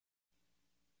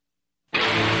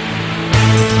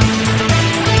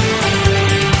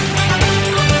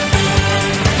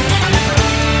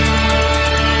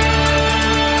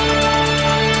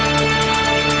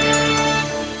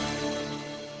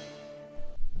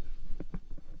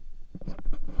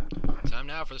Time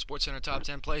now for the SportsCenter Top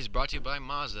 10 Plays, brought to you by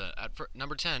Mazda. At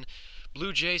number 10,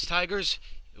 Blue Jays Tigers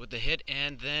with the hit,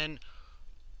 and then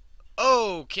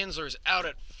Kinsler's out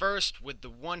at first with the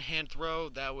one-hand throw.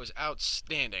 That was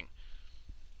outstanding.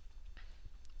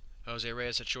 Jose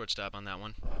Reyes at shortstop on that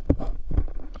one.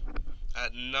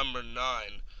 At number 9,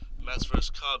 Mets vs.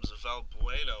 Cubs, Val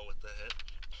Bueno with the hit.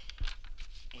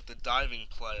 With the diving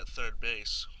play at third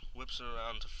base, whips it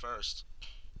around to first.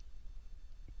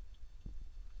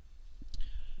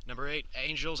 Number 8,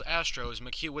 Angels Astros,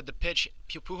 McHugh with the pitch,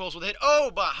 Pujols with the hit.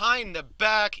 Behind the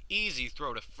back, easy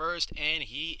throw to first, and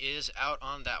he is out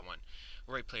on that one.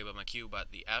 Great play by McHugh, but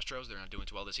the Astros, they're not doing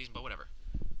too well this season, but whatever.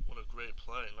 What a great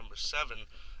play. Number 7,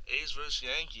 A's vs.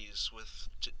 Yankees with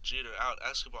Jeter out.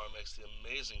 Escobar makes the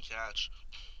amazing catch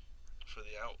for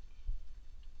the out.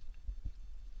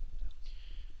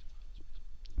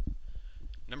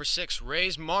 Number 6,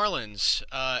 Rays Marlins.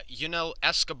 Yunel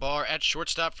Escobar at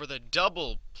shortstop for the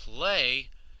double play.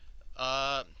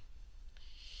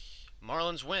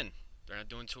 Marlins win. They're not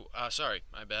doing too. Sorry,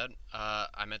 my bad.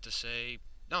 I meant to say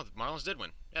no. The Marlins did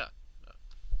win. Yeah.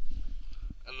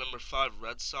 And number 5,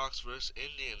 Red Sox vs.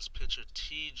 Indians. Pitcher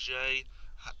T.J.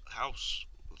 House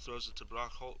throws it to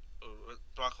Brock Holt.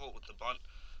 Brock Holt with the bunt,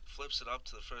 flips it up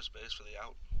to the first base for the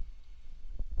out.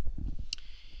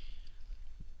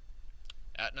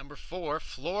 At number 4,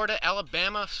 Florida,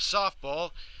 Alabama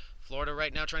softball. Florida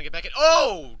right now trying to get back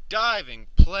in. Diving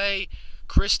play.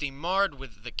 Christy Mard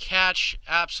with the catch.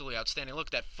 Absolutely outstanding. Look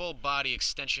at that full body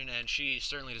extension, and she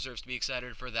certainly deserves to be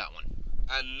excited for that one.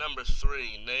 And number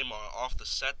 3, Neymar off the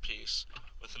set piece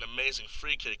with an amazing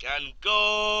free kick and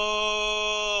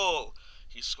goal!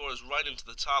 He scores right into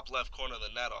the top left corner of the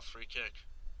net off free kick.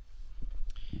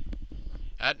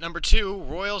 At number 2,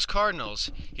 Royals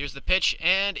Cardinals. Here's the pitch,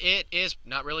 and it is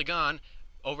not really gone.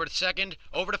 Over to second,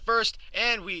 over to first,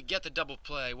 and we get the double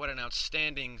play. What an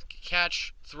outstanding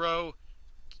catch, throw,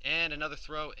 and another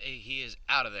throw. He is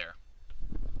out of there.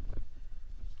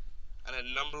 And at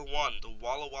number 1, the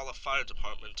Walla Walla Fire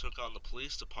Department took on the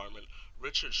police department.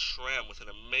 Richard Schramm with an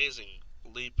amazing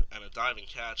leap and a diving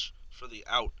catch for the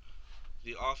out.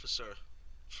 The officer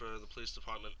for the police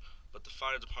department, but the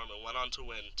fire department went on to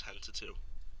win 10-2.